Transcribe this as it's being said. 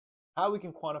How we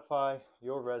can quantify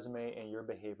your resume and your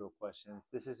behavioral questions.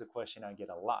 This is a question I get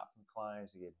a lot from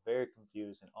clients. They get very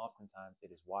confused, and oftentimes it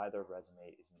is why their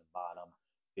resume is in the bottom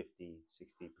 50,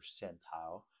 60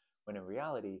 percentile, when in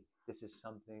reality, this is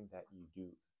something that you do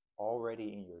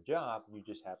already in your job. You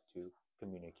just have to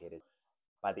communicate it.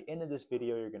 By the end of this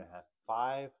video, you're going to have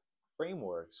 5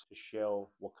 frameworks to show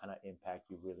what kind of impact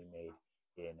you really made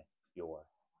in your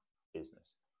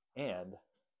business. And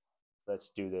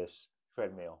let's do this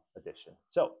treadmill edition.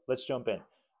 So let's jump in.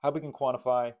 How we can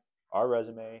quantify our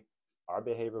resume, our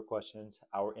behavioral questions,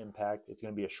 our impact. It's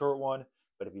going to be a short one,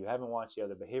 but if you haven't watched the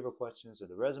other behavioral questions or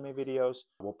the resume videos,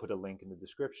 we'll put a link in the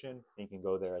description and you can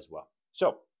go there as well.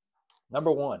 So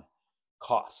number 1,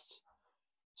 costs.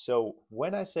 So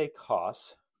when I say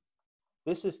costs,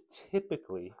 this is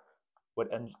typically what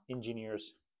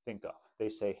engineers think of. They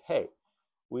say, hey,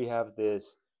 we have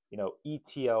this,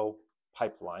 ETL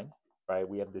pipeline, right?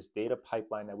 We have this data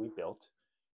pipeline that we built,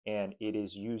 and it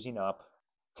is using up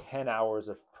 10 hours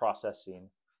of processing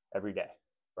every day,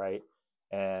 right?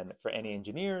 And for any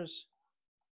engineers,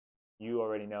 you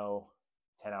already know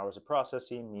 10 hours of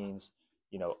processing means,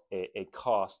 a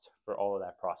cost for all of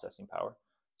that processing power.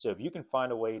 So if you can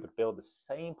find a way to build the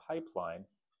same pipeline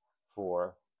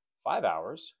for 5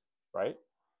 hours, right?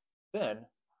 Then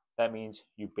that means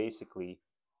you basically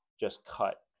just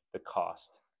cut the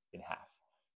cost in half,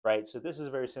 right? So this is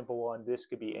a very simple one. This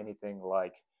could be anything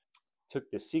like, took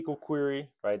the SQL query,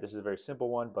 right? This is a very simple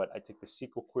one, but I took the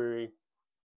SQL query,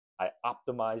 I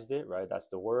optimized it, right? That's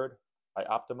the word. I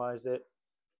optimized it.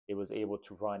 It was able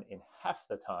to run in half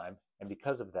the time. And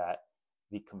because of that,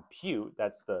 the compute,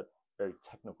 that's the very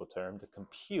technical term, the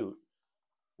compute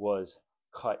was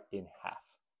cut in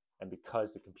half. And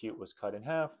because the compute was cut in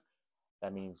half,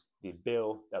 that means the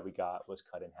bill that we got was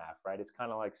cut in half, right? It's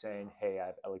kind of like saying, hey, I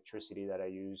have electricity that I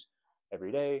use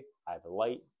every day. I have a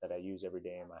light that I use every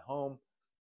day in my home.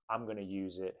 I'm going to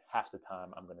use it half the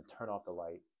time. I'm going to turn off the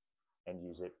light and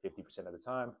use it 50% of the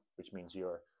time, which means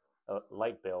your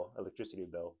light bill, electricity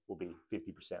bill, will be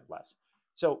 50% less.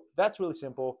 So that's really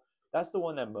simple. That's the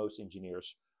one that most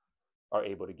engineers are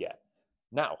able to get.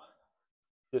 Now,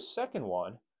 the second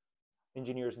one,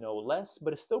 engineers know less,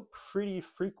 but it's still pretty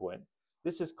frequent.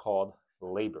 This is called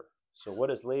labor. So what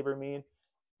does labor mean?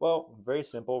 Well, very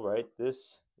simple, right?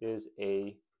 This is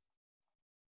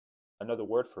another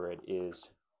word for it is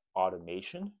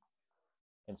automation.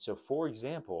 And so, for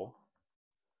example,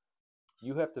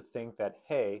 you have to think that,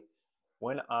 hey,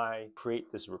 when I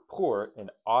create this report and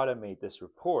automate this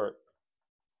report,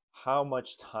 how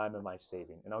much time am I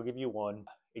saving? And I'll give you one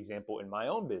example in my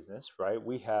own business, right?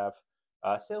 We have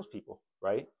salespeople,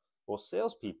 right? Well,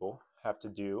 salespeople have to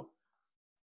do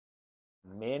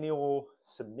manual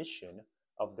submission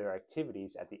of their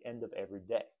activities at the end of every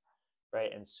day,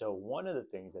 right? And so one of the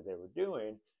things that they were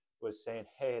doing was saying,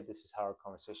 hey, this is how our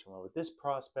conversation went with this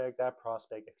prospect, that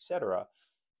prospect, etc.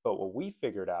 But what we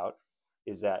figured out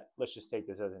is that, let's just take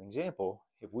this as an example.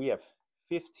 If we have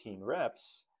 15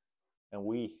 reps and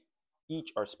we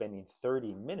each are spending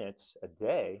 30 minutes a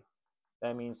day,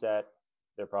 that means that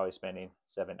they're probably spending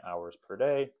 7 hours per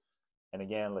day. And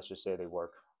again, let's just say they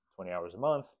work 20 hours a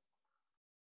month.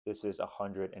 This is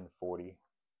 140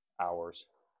 hours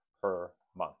per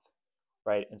month,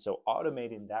 right? And so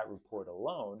automating that report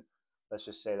alone, let's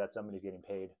just say that somebody's getting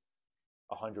paid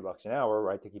 $100 an hour,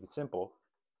 right? To keep it simple,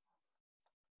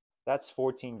 that's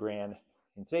 14 grand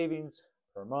in savings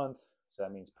per month. So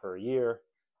that means per year,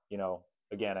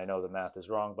 again, I know the math is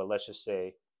wrong, but let's just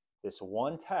say this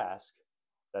one task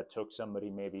that took somebody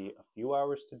maybe a few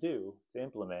hours to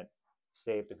implement,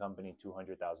 saved the company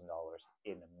 $200,000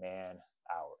 in man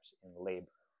hours, in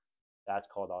labor. That's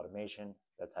called automation.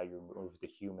 That's how you remove the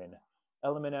human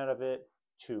element out of it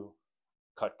to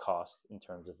cut costs in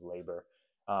terms of labor.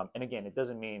 And again, it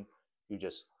doesn't mean you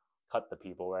just cut the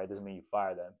people, right? It doesn't mean you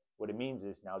fire them. What it means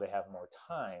is now they have more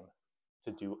time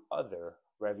to do other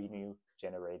revenue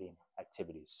generating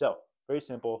activities. So very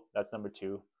simple. That's number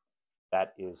 2.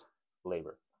 That is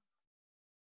labor.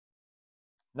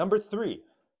 Number 3,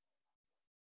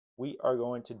 we are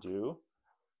going to do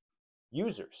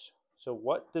users. So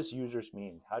what does users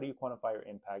mean? How do you quantify your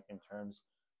impact in terms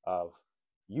of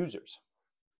users?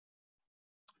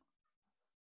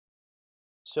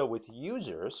 So with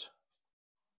users,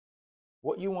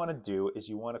 what you want to do is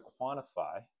you want to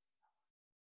quantify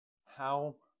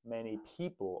how many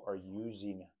people are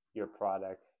using your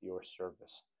product, your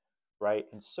service, right?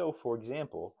 And so, for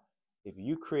example, if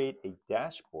you create a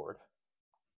dashboard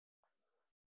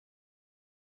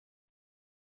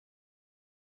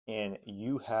and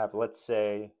you have, let's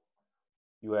say,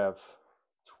 you have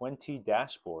 20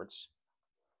 dashboards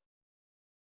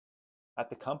at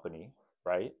the company,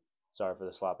 right? Sorry for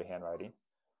the sloppy handwriting.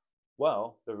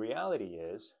 Well, the reality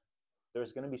is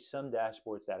there's going to be some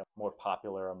dashboards that are more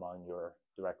popular among your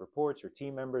direct reports, your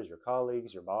team members, your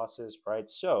colleagues, your bosses, right?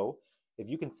 So if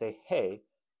you can say, hey,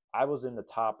 I was in the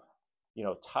top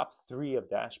 3 of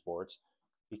dashboards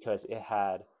because it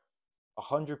had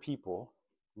 100 people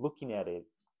looking at it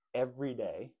every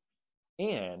day,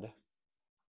 and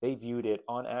they viewed it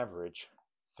on average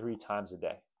 3 times a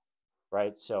day,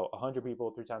 right? So 100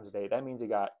 people 3 times a day, that means it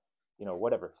got,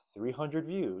 whatever, 300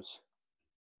 views,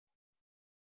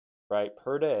 right,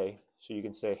 per day. So you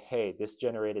can say, hey, this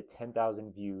generated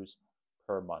 10,000 views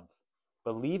per month.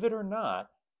 Believe it or not,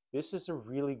 this is a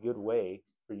really good way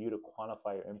for you to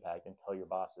quantify your impact and tell your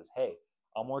bosses, hey,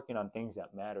 I'm working on things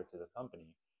that matter to the company.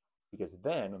 Because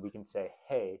then we can say,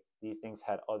 hey, these things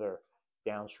had other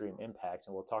downstream impacts,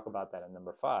 and we'll talk about that in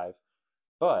number 5.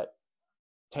 But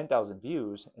 10,000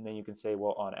 views, and then you can say,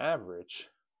 well, on average,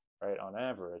 right, on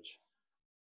average,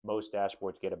 most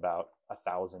dashboards get about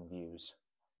 1,000 views,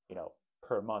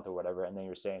 per month or whatever. And then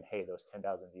you're saying, hey, those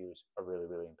 10,000 views are really,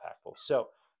 really impactful. So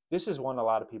this is one a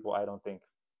lot of people I don't think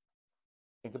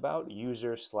about,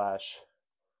 user slash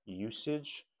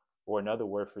usage, or another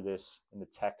word for this in the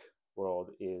tech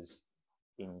world is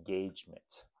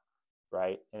engagement,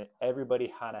 right? And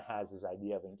everybody kind of has this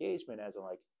idea of engagement as in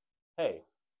like, hey,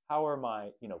 how are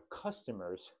my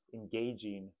customers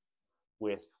engaging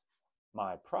with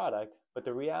my product? But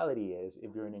the reality is,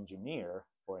 if you're an engineer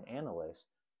or an analyst,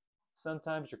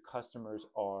 sometimes your customers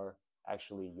are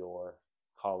actually your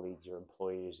colleagues, your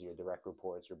employees, your direct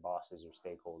reports, your bosses, your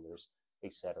stakeholders,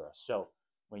 etc. So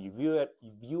when you view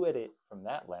it from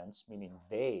that lens, meaning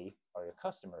they are your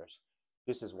customers,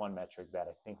 this is one metric that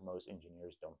I think most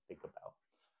engineers don't think about.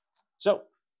 So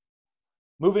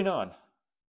moving on,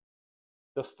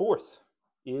 the 4th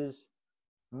is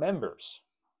members.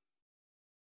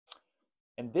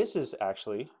 And this is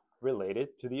actually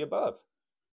related to the above,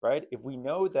 right? If we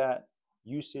know that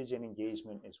usage and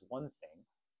engagement is one thing,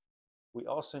 we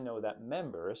also know that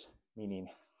members, meaning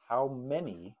how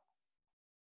many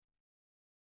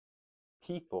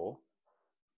people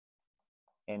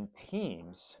and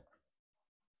teams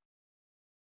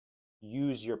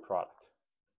use your product.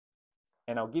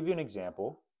 And I'll give you an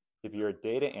example. If you're a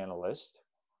data analyst,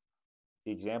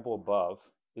 the example above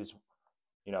is,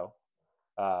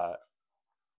 the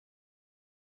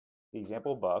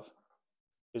example above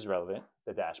is relevant,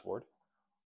 the dashboard.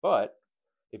 But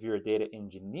if you're a data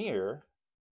engineer,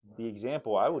 the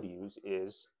example I would use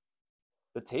is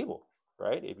the table,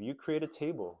 right? If you create a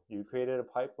table, you created a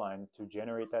pipeline to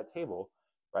generate that table,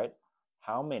 right?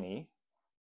 How many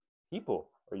people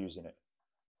are using it,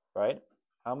 right?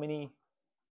 How many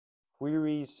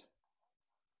queries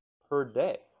per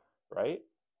day, right?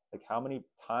 Like how many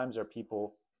times are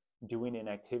people doing an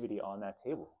activity on that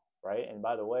table, right? And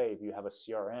by the way, if you have a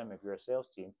CRM, if you're a sales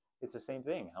team, it's the same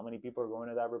thing. How many people are going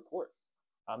to that report?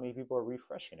 How many people are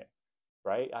refreshing it,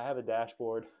 right? I have a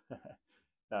dashboard,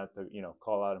 not to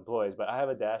call out employees, but I have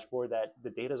a dashboard that the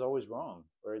data is always wrong,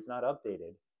 or it's not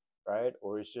updated, right?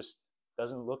 Or it's just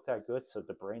doesn't look that good, so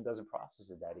the brain doesn't process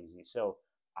it that easy. So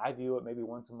I view it maybe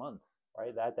once a month,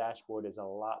 right? That dashboard is a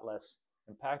lot less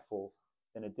impactful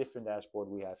than a different dashboard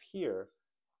we have here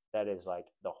that is like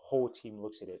the whole team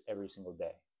looks at it every single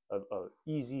day. A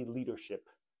easy leadership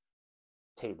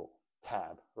table,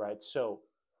 tab, right? So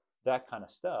that kind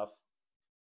of stuff,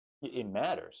 it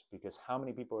matters because how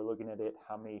many people are looking at it,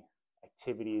 how many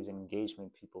activities and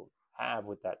engagement people have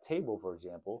with that table, for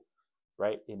example,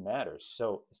 right? It matters.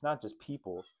 So it's not just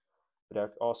people, but it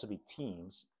can also be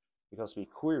teams, it can also be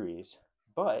queries,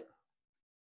 but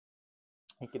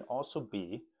it can also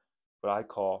be what I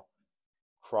call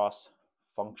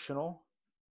cross-functional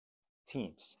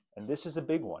teams. And this is a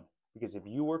big one because if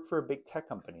you work for a big tech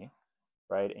company,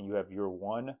 right, and you have your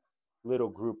one little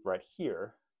group right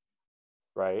here,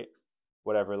 right,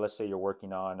 whatever, let's say you're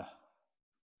working on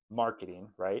marketing,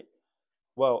 right?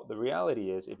 Well, the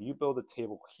reality is if you build a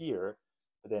table here,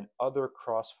 then other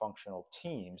cross-functional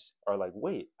teams are like,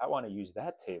 wait, I want to use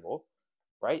that table,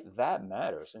 right? That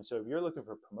matters. And so if you're looking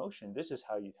for promotion, this is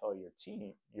how you tell your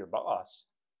team, your boss,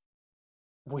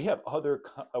 we have other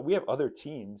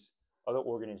teams, other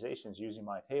organizations using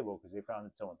my table because they found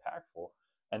it so impactful.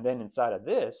 And then inside of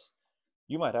this,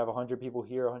 you might have 100 people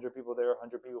here, 100 people there,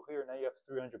 100 people here. Now you have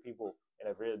 300 people in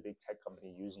a really big tech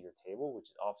company using your table, which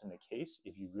is often the case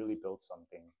if you really build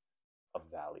something of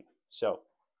value. So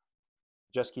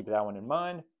just keep that one in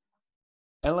mind.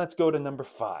 And let's go to number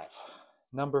 5.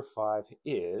 Number 5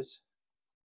 is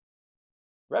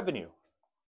revenue.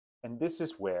 And this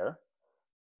is where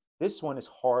this one is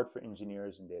hard for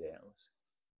engineers and data analysts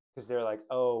because they're like,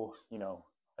 oh,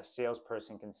 a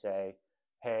salesperson can say,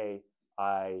 hey,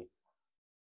 I,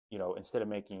 instead of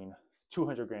making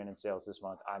 200 grand in sales this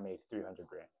month, I made 300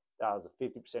 grand. That was a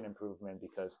 50% improvement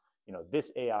because,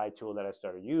 this AI tool that I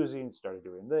started using started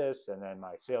doing this, and then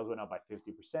my sales went up by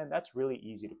 50%. That's really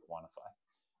easy to quantify.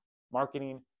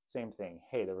 Marketing, same thing.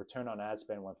 Hey, the return on ad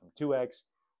spend went from 2x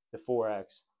to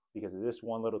 4x because of this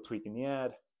one little tweak in the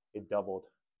ad. It doubled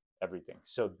everything.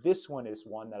 So this one is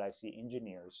one that I see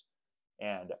engineers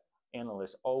and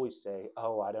analysts always say,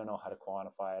 oh, I don't know how to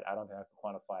quantify it. I don't think I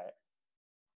can quantify it.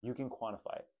 You can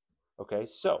quantify it. Okay,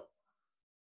 so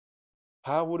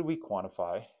how would we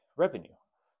quantify revenue?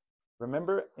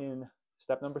 Remember in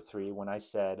step number 3 when I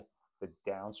said the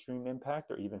downstream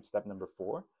impact, or even step number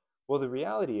 4? Well, the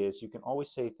reality is you can always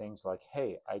say things like,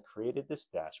 hey, I created this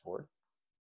dashboard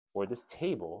or this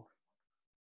table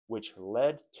which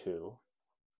led to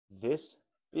this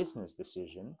business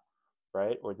decision,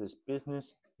 right? Or this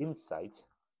business insight,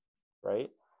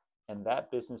 right? And that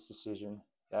business decision,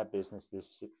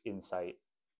 this insight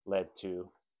led to,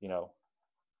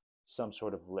 some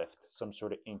sort of lift, some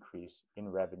sort of increase in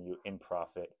revenue, in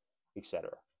profit, etc.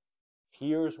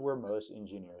 Here's where most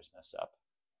engineers mess up.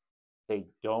 They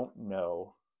don't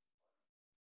know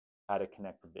how to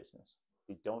connect the business.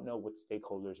 They don't know what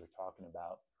stakeholders are talking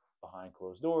about behind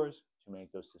closed doors to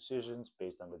make those decisions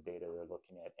based on the data they're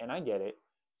looking at. And I get it.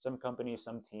 Some companies,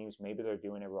 some teams, maybe they're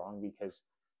doing it wrong because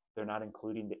they're not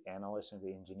including the analyst or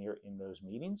the engineer in those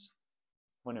meetings,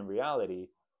 when in reality,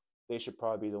 they should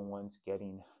probably be the ones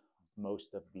getting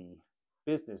most of the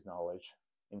business knowledge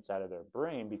inside of their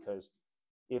brain, because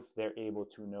if they're able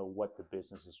to know what the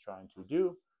business is trying to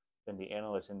do, then the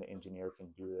analyst and the engineer can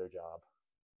do their job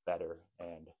better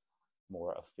and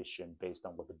more efficient based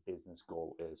on what the business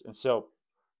goal is. And so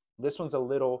this one's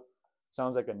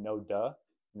sounds like a no duh.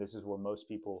 And this is what most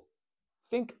people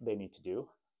think they need to do.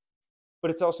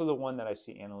 But it's also the one that I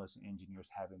see analysts and engineers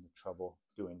having the trouble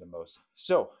doing the most.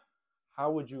 So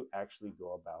how would you actually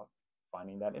go about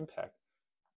finding that impact?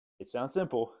 It sounds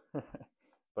simple,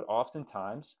 but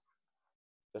oftentimes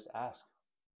just ask.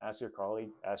 Ask your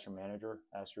colleague, ask your manager,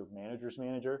 ask your manager's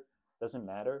manager. Doesn't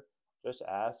matter. Just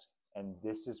ask. And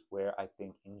this is where I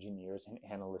think engineers and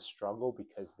analysts struggle,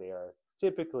 because they are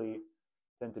typically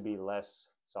tend to be less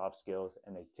soft skills,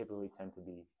 and they typically tend to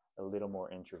be a little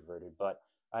more introverted. But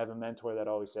I have a mentor that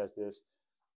always says this: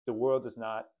 the world does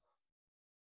not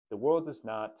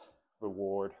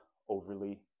reward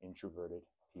overly introverted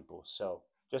people. So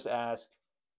just ask.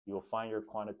 You will find your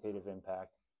quantitative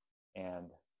impact,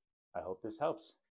 and I hope this helps.